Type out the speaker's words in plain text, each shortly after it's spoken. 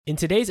In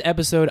today's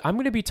episode, I'm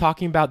going to be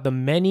talking about the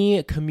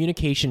many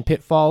communication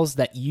pitfalls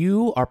that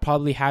you are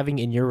probably having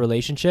in your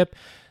relationship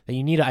that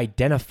you need to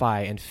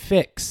identify and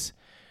fix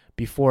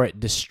before it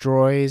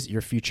destroys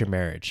your future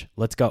marriage.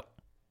 Let's go.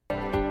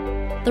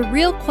 The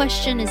real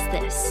question is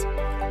this: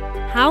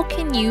 how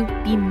can you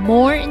be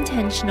more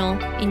intentional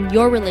in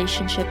your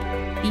relationship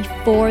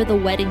before the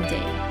wedding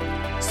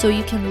day so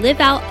you can live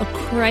out a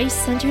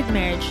Christ-centered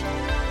marriage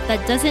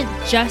that doesn't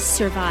just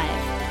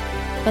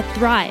survive, but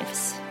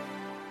thrives?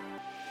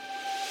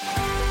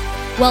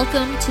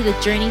 Welcome to the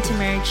Journey to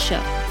Marriage show.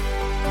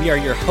 We are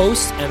your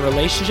hosts and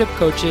relationship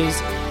coaches,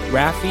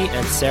 Rafi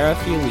and Sarah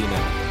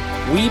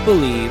Fiolina. We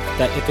believe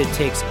that if it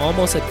takes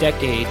almost a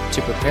decade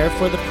to prepare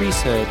for the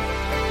priesthood,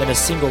 then a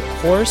single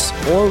course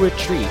or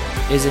retreat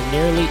isn't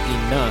nearly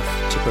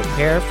enough to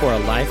prepare for a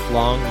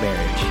lifelong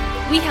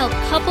marriage. We help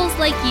couples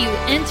like you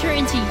enter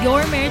into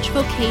your marriage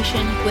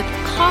vocation with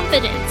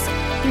confidence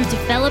through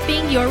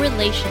developing your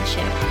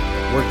relationship.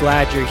 We're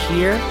glad you're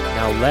here.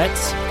 Now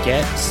let's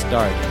get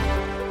started.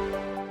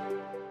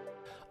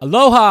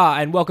 Aloha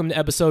and welcome to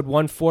episode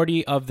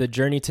 140 of the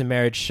Journey to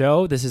Marriage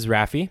show. This is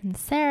Rafi. And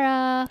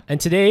Sarah. And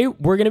today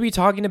we're going to be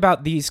talking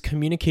about these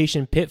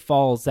communication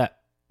pitfalls that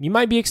you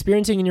might be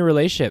experiencing in your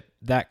relationship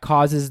that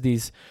causes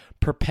these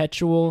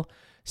perpetual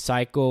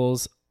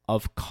cycles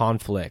of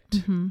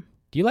conflict. Mm-hmm.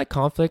 Do you like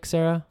conflict,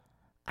 Sarah?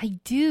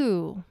 I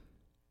do.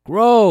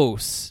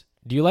 Gross.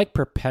 Do you like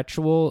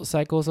perpetual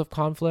cycles of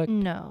conflict?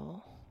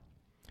 No.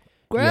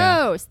 Gross.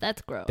 Yeah.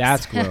 That's gross.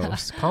 That's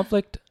gross.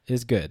 Conflict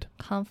is good.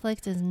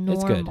 Conflict is normal.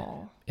 It's good.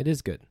 It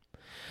is good.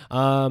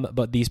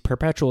 But these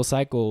perpetual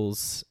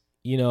cycles,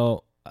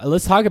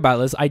 let's talk about it.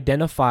 Let's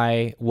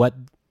identify what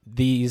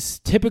these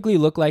typically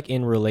look like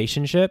in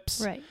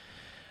relationships. Right.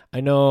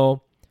 I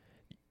know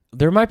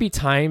there might be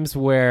times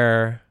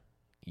where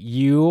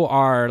you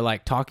are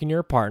like talking to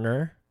your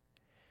partner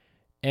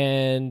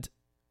and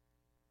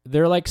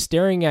they're like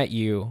staring at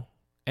you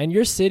and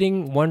you're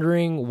sitting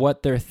wondering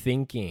what they're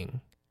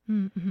thinking.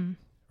 Mm-hmm.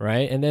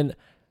 Right? And then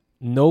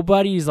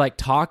nobody's like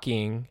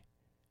talking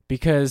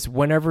because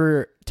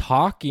whenever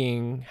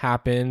talking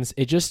happens,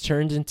 it just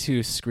turns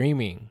into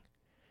screaming.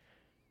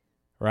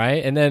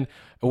 Right? And then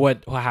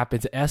what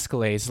happens? It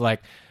escalates.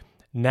 Like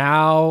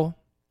now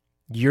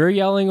you're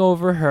yelling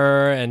over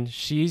her and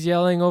she's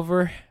yelling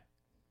over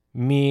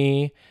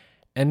me.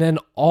 And then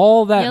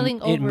all that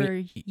yelling over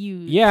you.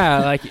 Yeah,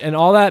 like and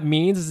all that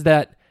means is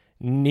that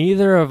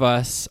neither of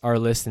us are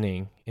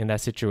listening in that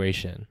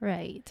situation.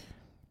 Right.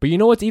 But you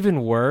know what's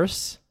even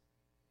worse?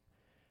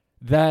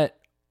 That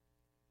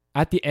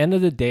at the end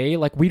of the day,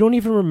 like we don't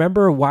even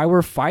remember why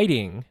we're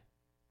fighting.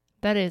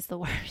 That is the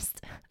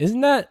worst. Isn't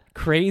that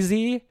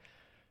crazy?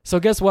 So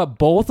guess what?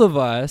 Both of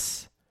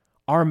us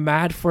are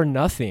mad for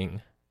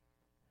nothing.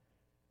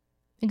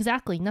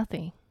 Exactly,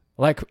 nothing.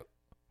 Like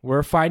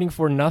we're fighting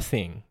for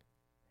nothing.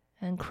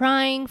 And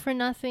crying for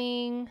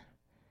nothing.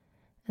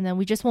 And then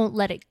we just won't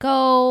let it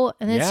go.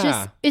 And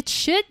it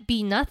should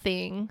be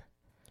nothing.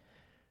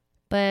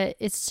 But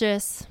it's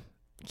just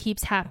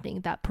keeps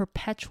happening, that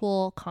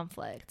perpetual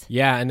conflict.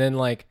 Yeah, and then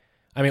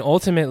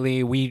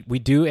ultimately we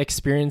do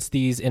experience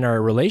these in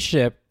our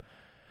relationship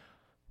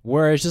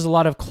where it's just a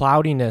lot of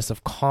cloudiness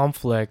of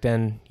conflict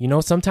and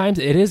sometimes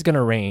it is going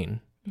to rain.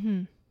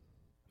 Mm-hmm.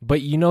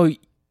 But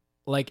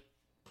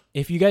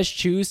if you guys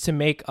choose to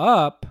make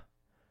up,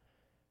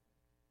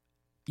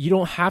 you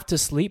don't have to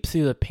sleep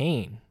through the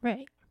pain.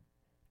 Right.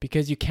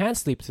 Because you can't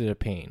sleep through the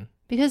pain.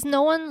 Because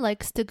no one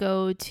likes to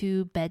go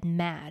to bed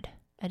mad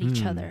at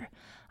each other.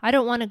 I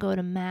don't want to go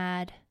to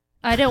mad.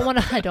 I don't want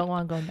to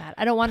go mad.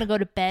 I don't want to go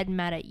to bed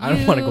mad at you. I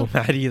don't want to go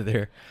mad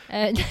either.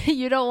 And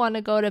you don't want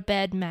to go to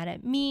bed mad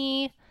at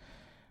me.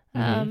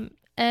 Mm-hmm.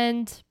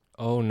 And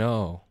oh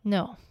no.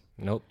 No.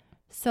 Nope.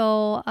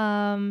 So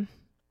and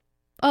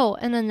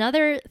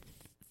another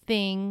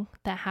thing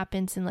that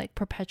happens in like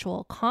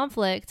perpetual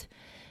conflict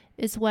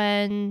is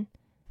when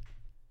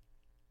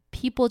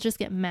people just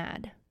get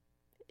mad,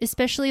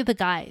 especially the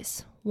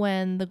guys,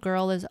 when the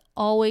girl is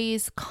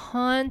always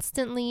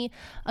constantly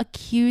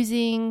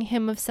accusing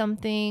him of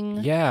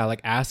something. Yeah,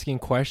 like asking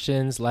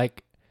questions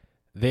like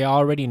they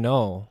already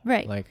know.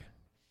 Right.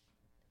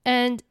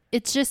 And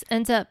it just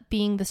ends up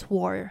being this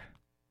war.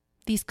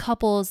 These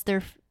couples,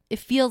 it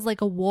feels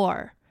like a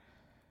war.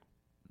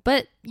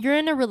 But you're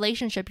in a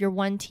relationship, you're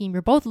one team,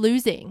 you're both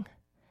losing.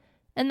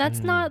 And that's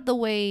not the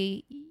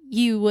way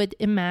you would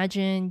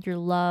imagine your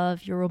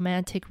love, your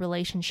romantic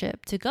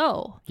relationship to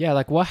go. Yeah,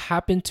 like what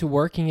happened to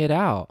working it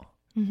out?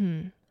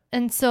 Mm-hmm.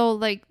 And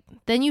so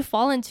then you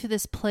fall into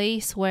this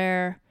place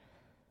where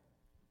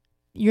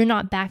you're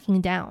not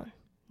backing down.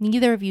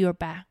 Neither of you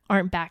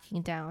aren't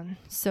backing down.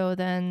 So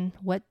then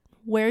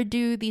where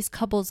do these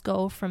couples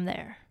go from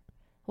there?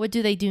 What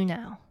do they do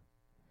now?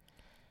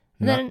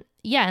 And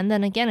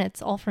then again,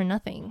 it's all for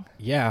nothing.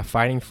 Yeah,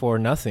 fighting for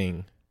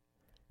nothing.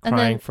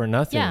 Crying for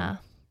nothing. Yeah.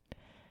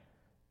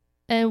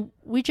 And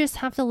we just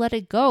have to let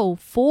it go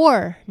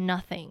for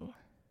nothing.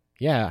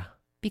 Yeah.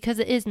 Because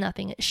it is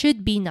nothing. It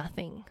should be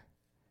nothing.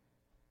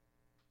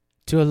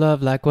 To a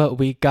love like what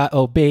we got.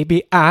 Oh,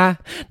 baby, I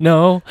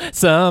know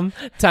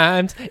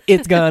sometimes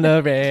it's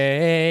gonna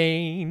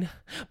rain.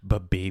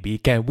 But baby,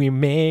 can we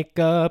make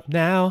up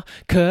now?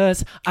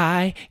 'Cause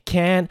I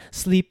can't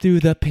sleep through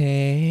the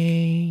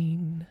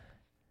pain.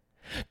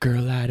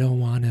 Girl, I don't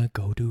wanna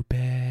go to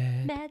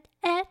bed. Mad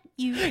at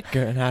you.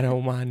 Girl, I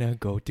don't wanna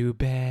go to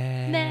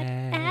bed.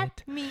 Mad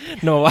at me.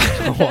 No, I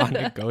don't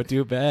wanna go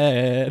to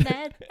bed.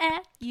 Mad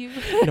at you.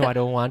 No, I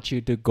don't want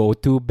you to go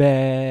to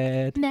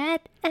bed.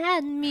 Mad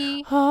at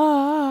me.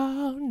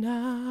 Oh,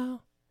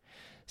 no.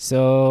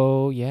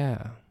 So,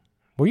 yeah.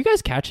 Were you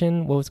guys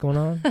catching what was going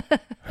on?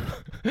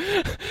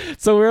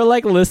 So we were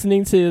like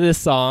listening to this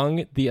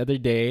song the other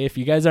day. If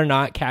you guys are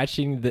not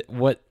catching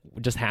what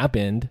just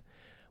happened,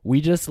 we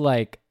just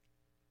like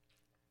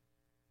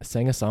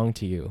sang a song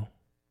to you.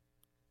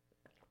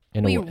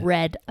 We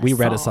read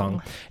a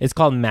song. It's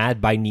called Mad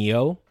by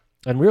Neo.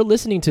 And we were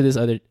listening to this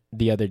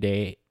the other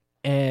day.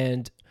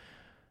 And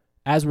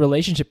as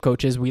relationship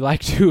coaches, we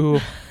like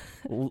to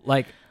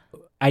like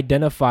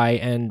identify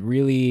and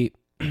really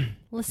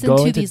listen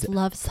to these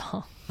love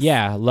songs.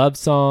 Yeah, love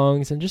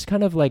songs, and just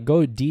kind of like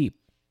go deep,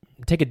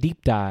 take a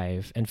deep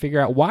dive and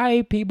figure out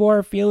why people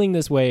are feeling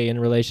this way in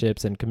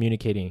relationships and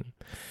communicating.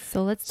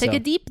 So let's take a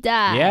deep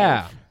dive.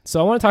 Yeah. So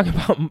I want to talk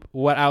about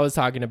what I was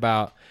talking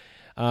about.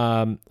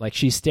 Like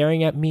she's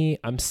staring at me.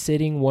 I'm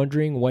sitting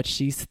wondering what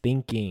she's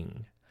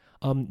thinking.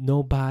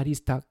 Nobody's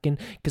talking,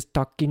 'cause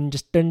talking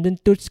just turned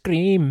into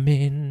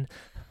screaming.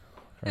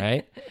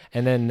 Right?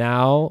 And then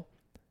now,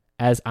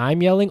 as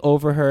I'm yelling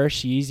over her,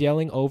 she's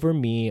yelling over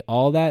me.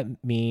 All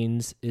that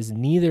means is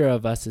neither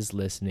of us is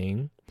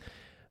listening.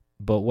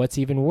 But what's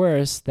even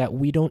worse, that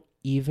we don't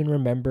even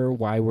remember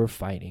why we're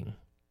fighting.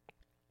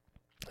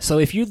 So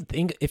if you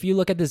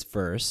look at this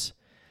verse,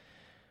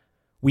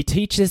 we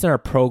teach this in our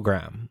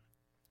program,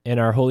 in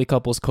our Holy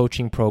Couples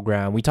coaching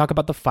program. We talk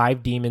about the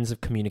 5 demons of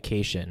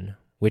communication,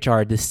 which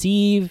are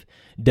deceive,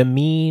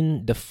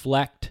 demean,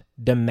 deflect,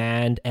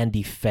 demand, and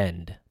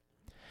defend.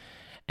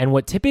 And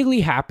what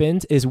typically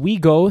happens is we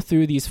go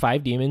through these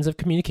 5 demons of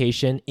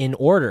communication in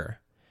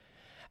order.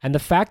 And the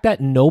fact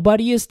that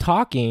nobody is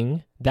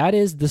talking, that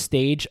is the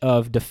stage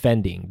of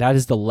defending. That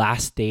is the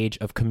last stage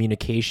of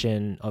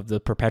communication, of the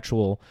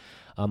perpetual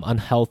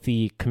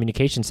unhealthy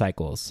communication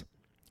cycles.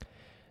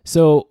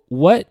 So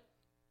what's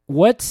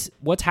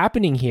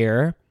happening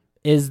here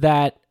is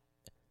that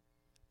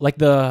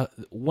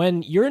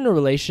when you're in a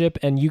relationship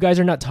and you guys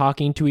are not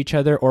talking to each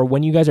other, or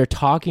when you guys are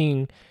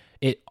talking,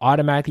 it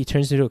automatically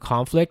turns into a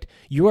conflict.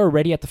 You are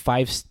already at the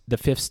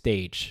 5th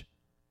stage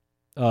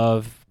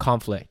of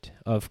conflict,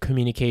 of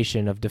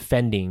communication, of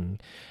defending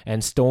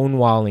and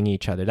stonewalling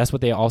each other. That's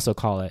what they also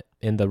call it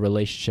in the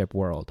relationship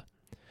world.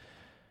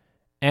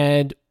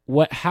 And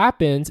what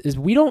happens is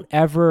we don't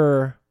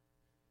ever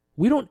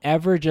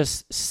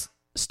just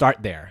start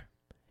there.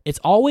 It's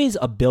always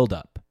a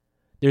buildup.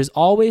 There's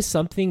always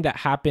something that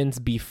happens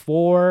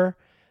before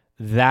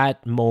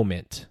that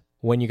moment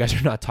when you guys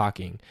are not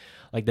talking.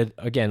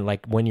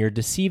 Like when you're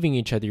deceiving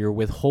each other, you're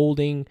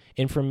withholding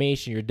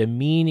information, you're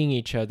demeaning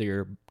each other,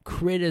 you're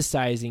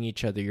criticizing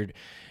each other,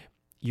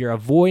 you're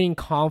avoiding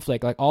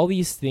conflict. Like all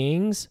these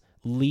things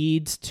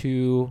leads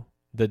to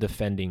the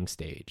defending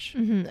stage.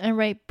 Mm-hmm. And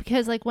right,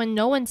 because like when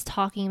no one's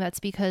talking, that's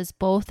because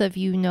both of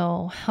you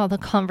know how the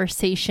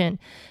conversation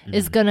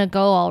is gonna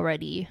go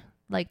already.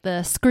 Like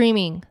the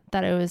screaming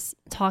that I was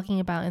talking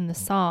about in the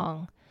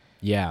song.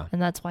 Yeah.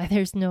 And that's why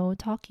there's no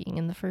talking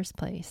in the first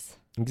place.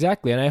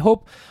 Exactly. And I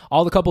hope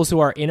all the couples who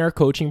are in our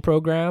coaching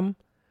program,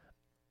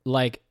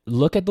 like,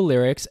 look at the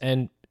lyrics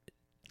and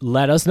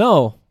let us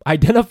know.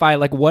 Identify,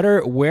 like,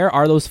 where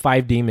are those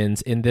 5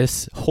 demons in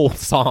this whole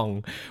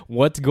song?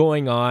 What's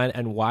going on,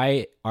 and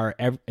why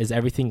is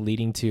everything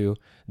leading to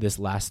this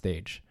last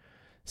stage?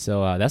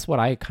 So that's what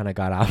I kind of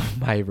got out of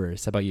my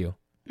verse. How about you?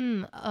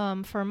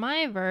 For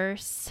my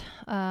verse,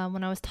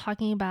 when I was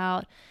talking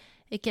about,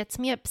 it gets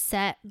me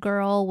upset,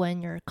 girl,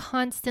 when you're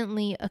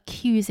constantly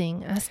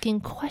accusing, asking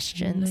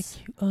questions.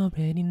 Like you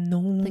already know.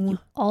 Like you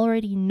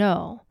already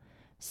know.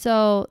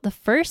 So the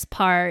first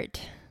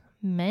part,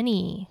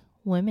 many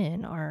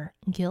women are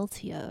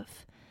guilty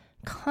of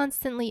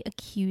constantly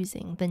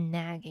accusing, the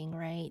nagging,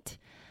 right?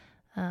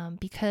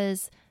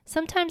 Because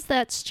sometimes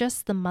that's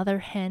just the mother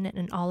hen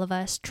in all of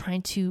us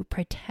trying to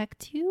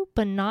protect you,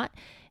 but not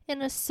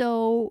in a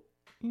so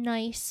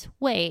nice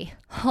way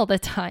all the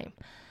time.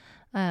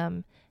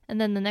 And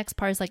then the next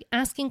part is like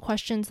asking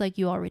questions like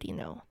you already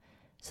know.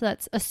 So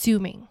that's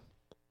assuming,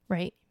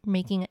 right?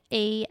 Making an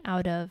A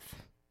out of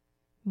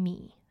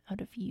me,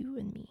 out of you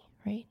and me,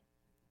 right?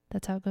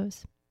 That's how it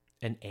goes.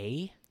 An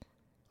A?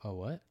 Oh,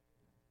 what?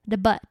 The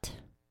but.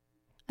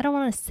 I don't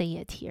want to say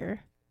it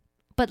here.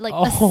 But like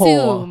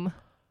assume.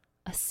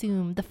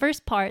 The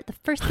first part, the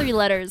first 3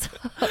 letters.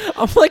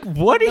 I'm like,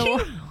 where are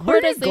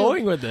you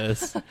going with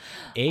this?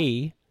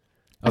 A.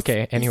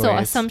 Okay, anyways. So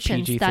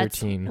assumptions,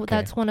 PG-13.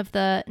 That's one of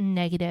the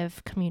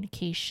negative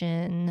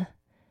communication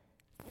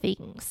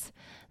things.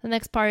 The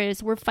next part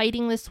is we're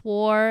fighting this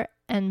war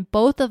and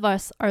both of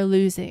us are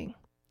losing.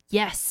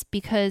 Yes,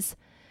 because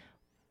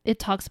it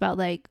talks about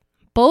like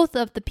both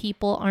of the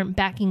people aren't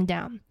backing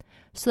down.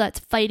 So that's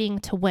fighting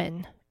to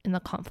win in the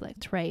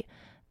conflict, right?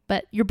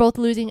 But you're both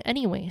losing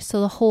anyway.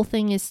 So the whole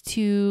thing is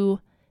to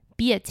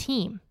be a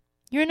team.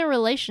 You're in a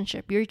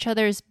relationship. You're each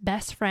other's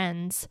best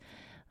friends.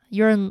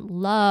 You're in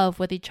love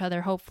with each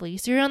other, hopefully.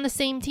 So you're on the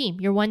same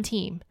team. You're one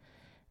team.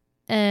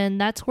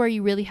 And that's where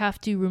you really have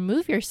to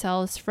remove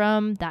yourselves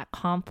from that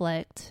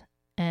conflict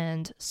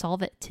and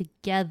solve it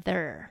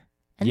together.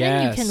 And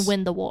then you can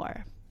win the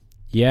war.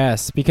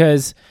 Yes,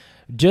 because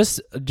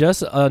just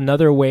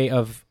another way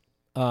of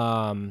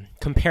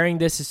comparing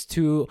this is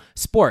to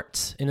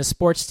sports, in a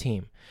sports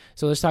team.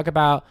 So let's talk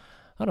about,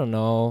 I don't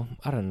know,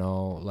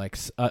 like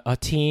a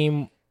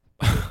team.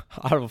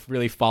 I don't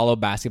really follow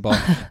basketball,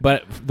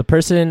 but the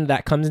person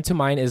that comes into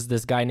mind is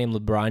this guy named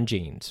LeBron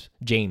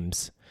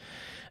James.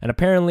 And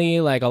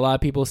apparently, like, a lot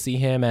of people see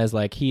him as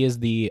like he is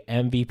the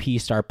MVP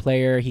star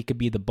player. He could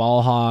be the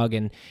ball hog,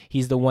 and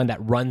he's the one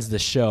that runs the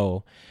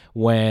show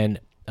when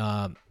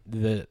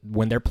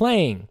they're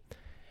playing.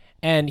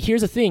 And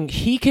here's the thing: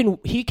 he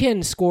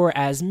can score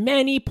as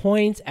many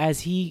points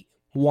as he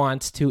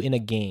wants to in a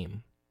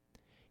game.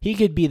 He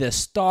could be the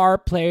star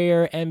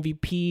player,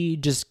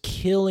 MVP, just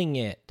killing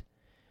it.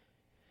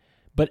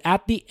 But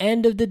at the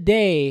end of the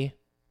day,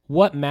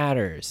 what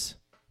matters?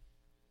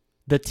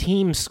 The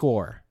team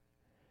score.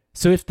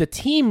 So if the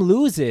team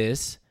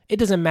loses, it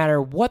doesn't matter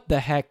what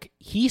the heck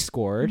he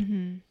scored.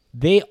 Mm-hmm.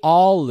 They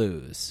all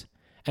lose.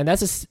 And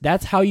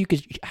that's how you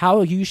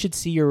should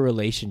see your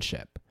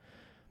relationship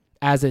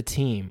as a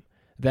team.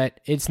 That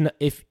it's not,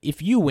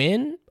 if you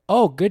win,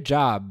 oh, good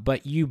job,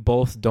 but you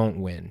both don't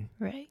win.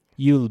 Right.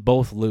 You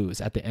both lose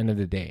at the end of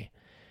the day.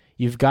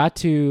 You've got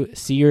to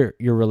see your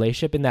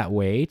relationship in that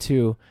way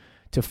to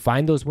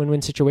find those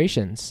win-win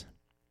situations.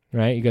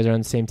 Right? You guys are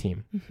on the same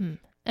team. Mm-hmm.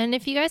 And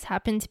if you guys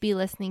happen to be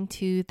listening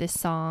to this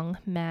song,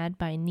 Mad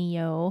by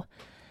Neo,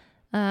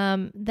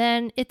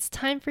 then it's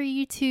time for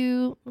you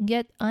to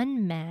get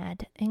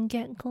unmad and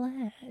get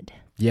glad.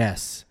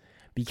 Yes,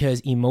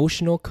 because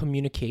emotional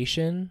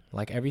communication,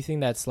 like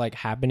everything that's like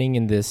happening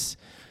in this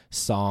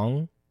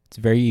song, it's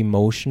very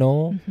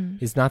emotional.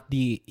 Mm-hmm. It's not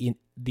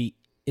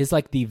it's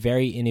like the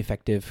very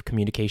ineffective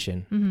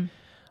communication.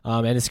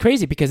 Mm-hmm. And it's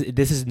crazy because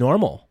this is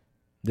normal.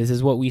 This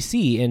is what we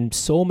see in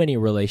so many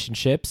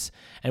relationships,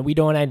 and we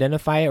don't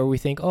identify it, or we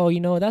think,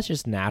 oh, that's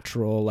just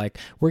natural. Like,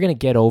 we're going to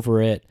get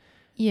over it.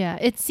 Yeah,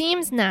 it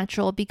seems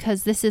natural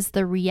because this is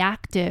the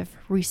reactive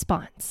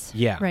response.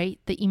 Yeah. Right?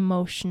 The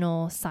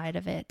emotional side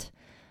of it,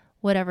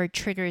 whatever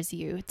triggers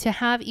you. To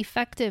have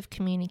effective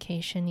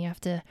communication, you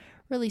have to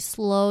really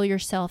slow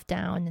yourself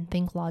down and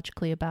think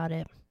logically about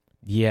it.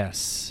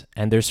 Yes.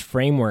 And there's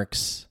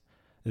frameworks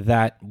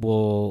that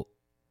will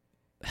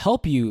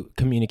help you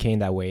communicate in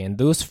that way. And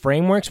those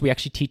frameworks we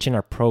actually teach in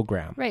our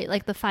program. Right,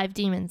 like the 5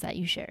 demons that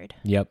you shared.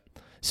 Yep.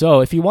 So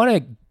if you want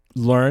to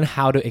learn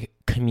how to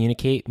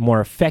communicate more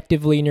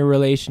effectively in your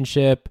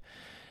relationship,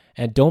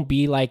 and don't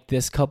be like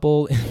this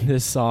couple in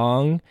this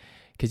song,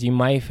 because you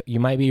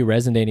might be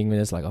resonating with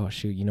this, like, oh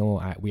shoot,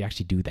 we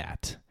actually do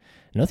that.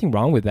 Nothing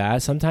wrong with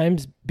that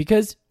sometimes,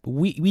 because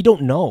we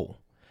don't know.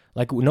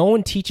 Like, no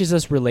one teaches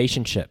us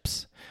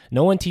relationships.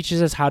 No one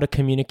teaches us how to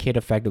communicate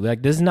effectively.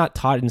 Like, this is not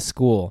taught in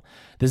school.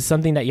 This is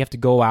something that you have to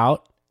go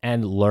out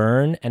and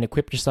learn and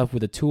equip yourself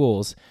with the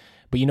tools.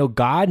 But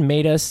God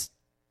made us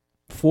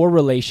for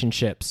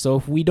relationships. So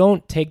if we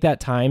don't take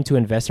that time to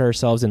invest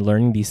ourselves in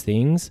learning these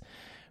things,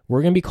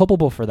 we're going to be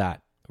culpable for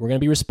that. We're going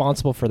to be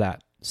responsible for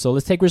that. So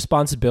let's take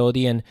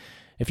responsibility. And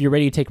if you're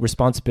ready to take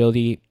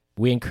responsibility,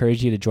 we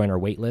encourage you to join our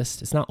wait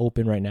list. It's not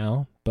open right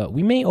now, but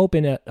we may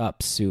open it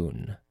up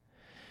soon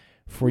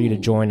for you to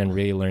join and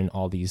really learn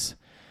all these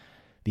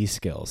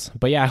skills.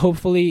 But yeah,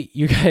 hopefully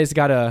you guys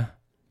got a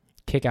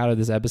kick out of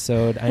this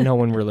episode. I know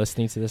when we're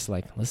listening to this,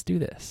 like, let's do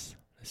this.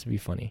 This would be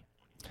funny.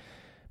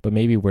 But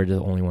maybe we're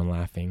the only one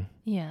laughing.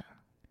 Yeah.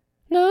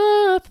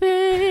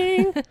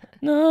 Nothing.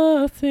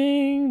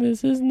 Nothing.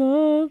 This is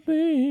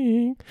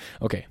nothing.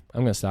 Okay,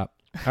 I'm going to stop.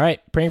 All right.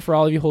 Praying for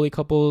all of you holy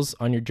couples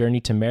on your journey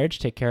to marriage.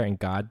 Take care and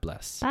God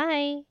bless.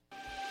 Bye.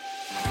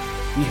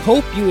 We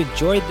hope you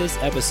enjoyed this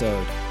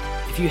episode.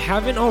 If you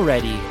haven't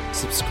already,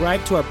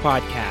 subscribe to our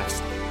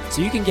podcast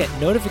so you can get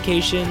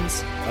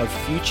notifications of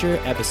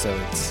future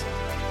episodes.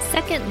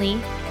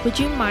 Secondly, would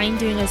you mind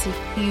doing us a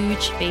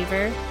huge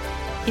favor?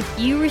 If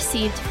you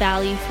received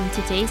value from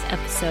today's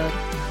episode,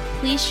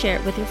 please share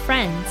it with your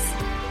friends.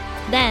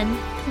 Then,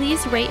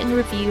 please rate and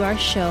review our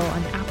show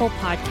on Apple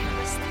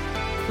Podcasts.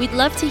 We'd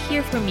love to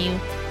hear from you,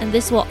 and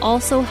this will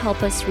also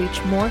help us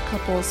reach more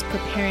couples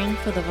preparing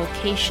for the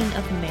vocation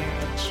of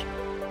marriage.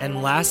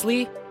 And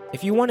lastly,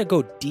 if you want to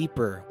go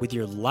deeper with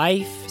your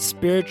life,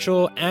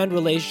 spiritual, and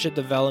relationship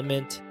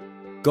development,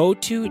 go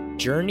to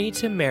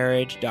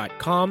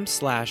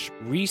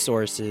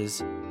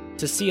journeytomarriage.com/resources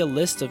to see a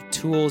list of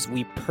tools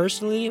we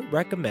personally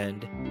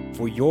recommend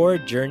for your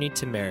journey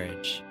to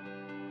marriage.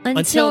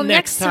 Until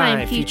next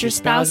time, future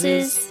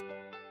spouses.